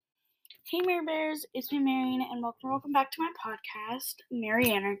Hey Mary Bears, it's me Marian, and welcome back to my podcast,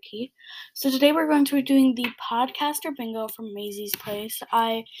 Mary Anarchy. So today we're going to be doing the podcaster bingo from Maisie's Place.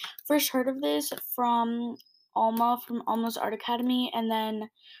 I first heard of this from Alma from Alma's Art Academy, and then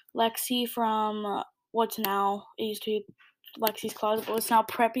Lexi from what's now, it used to be Lexi's Closet, but it's now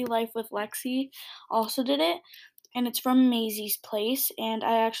Preppy Life with Lexi, also did it. And it's from Maisie's Place, and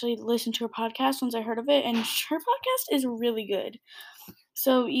I actually listened to her podcast once I heard of it, and her podcast is really good.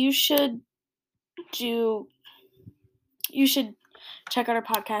 So you should check out her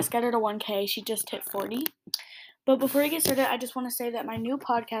podcast, get her to 1K. She just hit 40. But before we get started, I just want to say that my new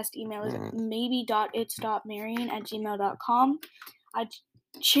podcast email is maybe.its.marian@gmail.com. I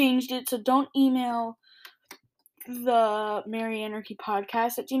changed it, so don't email the Mary Anarchy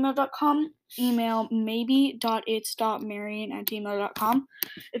podcast at gmail.com. Email maybe.its.marian@gmail.com.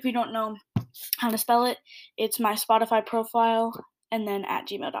 If you don't know how to spell it, it's my Spotify profile and then at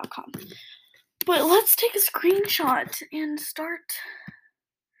gmail.com. But let's take a screenshot and start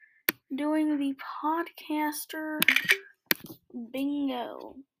doing the podcaster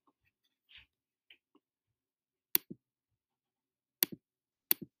bingo.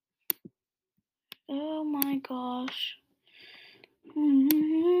 Oh my gosh.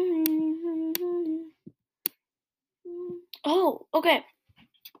 Oh, okay.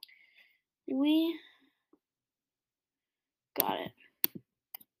 We got it.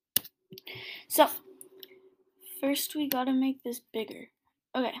 So, first we gotta make this bigger.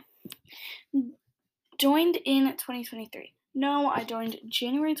 Okay. Joined in 2023. No, I joined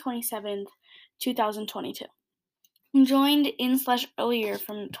January 27th, 2022. Joined in/earlier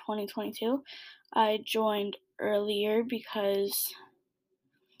from 2022. I joined earlier because,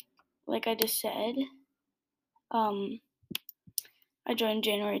 like I just said, I joined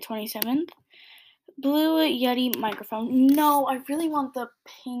January 27th. Blue Yeti microphone. No, I really want the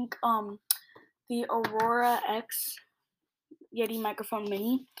pink, the Aurora X Yeti microphone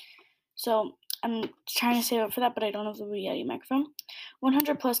mini. So I'm trying to save up for that, but I don't have the Blue Yeti microphone.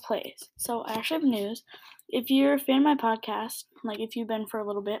 100 plus plays. So I actually have news. If you're a fan of my podcast, like if you've been for a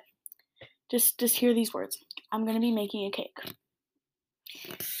little bit, just hear these words. I'm going to be making a cake.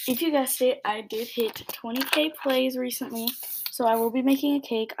 If you guessed it, I did hit 20K plays recently, so I will be making a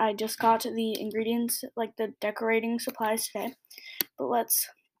cake. I just got the ingredients, like the decorating supplies today, but let's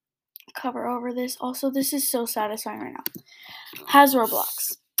cover over this. Also, this is so satisfying right now. Has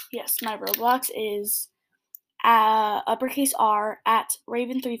Roblox. Yes, my Roblox is uppercase R at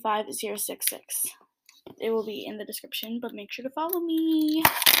Raven35066. It will be in the description, but make sure to follow me.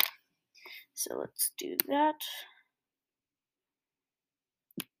 So let's do that.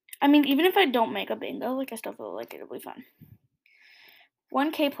 I mean, even if I don't make a bingo, like I still feel like it'll be fun.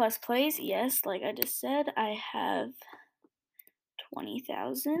 1K plus plays, yes, like I just said, I have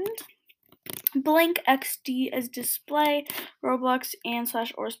 20,000. Blank XD as display, Roblox and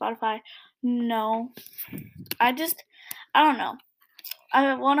 / or Spotify. No. I don't know.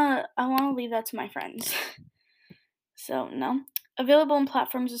 I wanna leave that to my friends. So no. Available on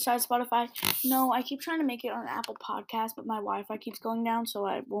platforms besides Spotify. No, I keep trying to make it on Apple Podcasts, but my Wi-Fi keeps going down, so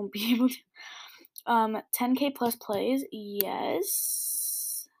I won't be able to. 10K plus plays,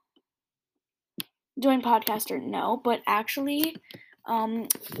 yes. Join podcaster, no. But actually, I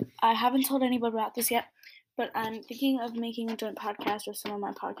haven't told anybody about this yet, but I'm thinking of making a joint podcast with some of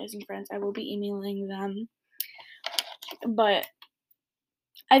my podcasting friends. I will be emailing them. But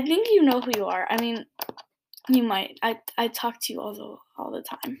I think you know who you are. I mean, you might. I talk to you all the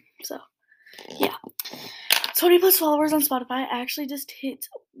time. So, yeah. 20 plus followers on Spotify. I actually just hit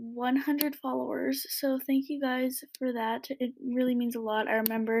 100 followers. So, thank you guys for that. It really means a lot. I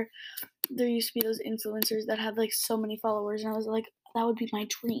remember there used to be those influencers that had like so many followers, and I was like, that would be my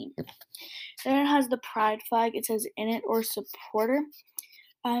dream. Then it has the pride flag. It says in it or supporter.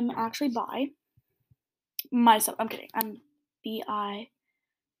 I'm actually bi. Myself. I'm kidding. I'm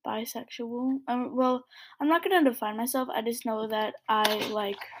bisexual. Well, I'm not going to define myself. I just know that I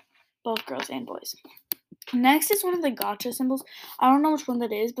like both girls and boys. Next is one of the gacha symbols. I don't know which one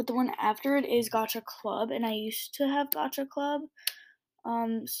that is, but the one after it is Gacha Club, and I used to have Gacha Club.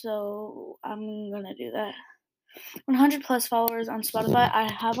 So I'm going to do that. 100 plus followers on Spotify. I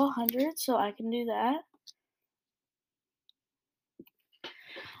have 100, so I can do that.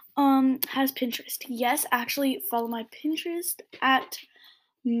 Has Pinterest. Yes, actually follow my Pinterest at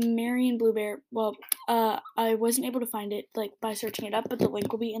Marian Bluebear. Well, I wasn't able to find it like by searching it up, but the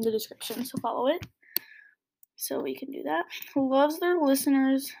link will be in the description, so follow it. So we can do that. Loves their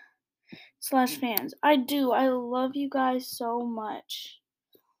listeners / fans. I do. I love you guys so much.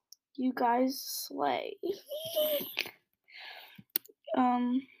 You guys slay.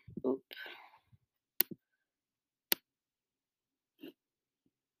 Oop.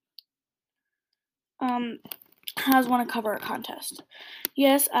 Has won a cover art contest.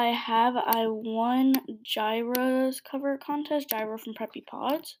 Yes, I have. I won Jyra's cover art contest. Jyra from Preppy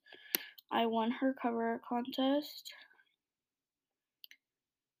Pods. I won her cover art contest.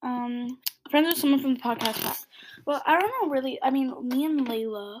 Friends with someone from the podcast pack. Well, I don't know really. I mean, me and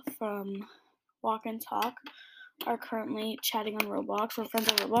Layla from Walk and Talk are currently chatting on Roblox. We're friends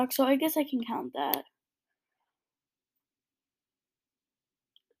on Roblox, so I guess I can count that.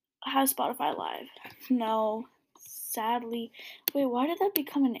 Has Spotify Live? No, sadly. Wait, why did that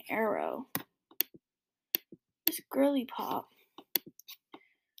become an arrow? This girly pop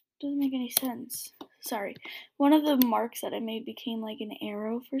doesn't make any sense. Sorry. One of the marks that I made became like an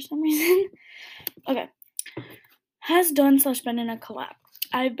arrow for some reason. Okay. Has done / been in a collab.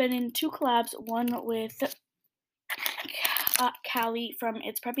 I've been in 2 collabs, one with Callie from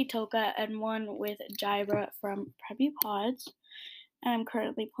It's Preppy Toka and one with Jyra from Preppy Pods. And I'm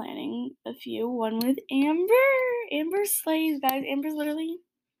currently planning a few. One with Amber. Amber slays, guys. Amber's literally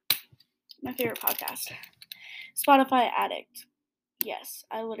my favorite podcast. Spotify addict. Yes,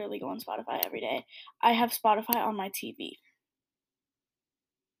 I literally go on Spotify every day. I have Spotify on my TV.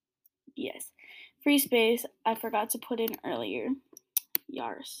 Yes. Free space. I forgot to put in earlier.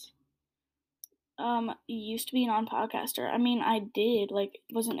 Yars. Used to be a non-podcaster. I mean, I did. Like,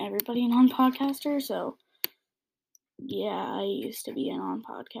 wasn't everybody a non-podcaster? So, yeah, I used to be a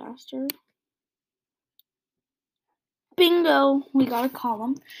non-podcaster. Bingo! We got a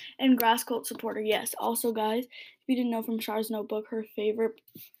column. And grass cult supporter, yes. Also, guys, if you didn't know from Char's notebook, her favorite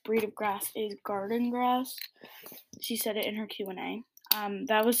breed of grass is garden grass. She said it in her Q&A.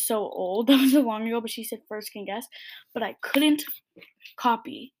 That was so old. That was so long ago, but she said first can guess. But I couldn't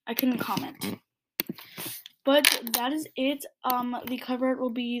copy. I couldn't comment. But that is it. The cover art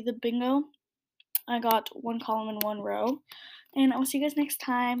will be the bingo. I got 1 column and 1 row. And I will see you guys next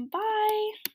time. Bye!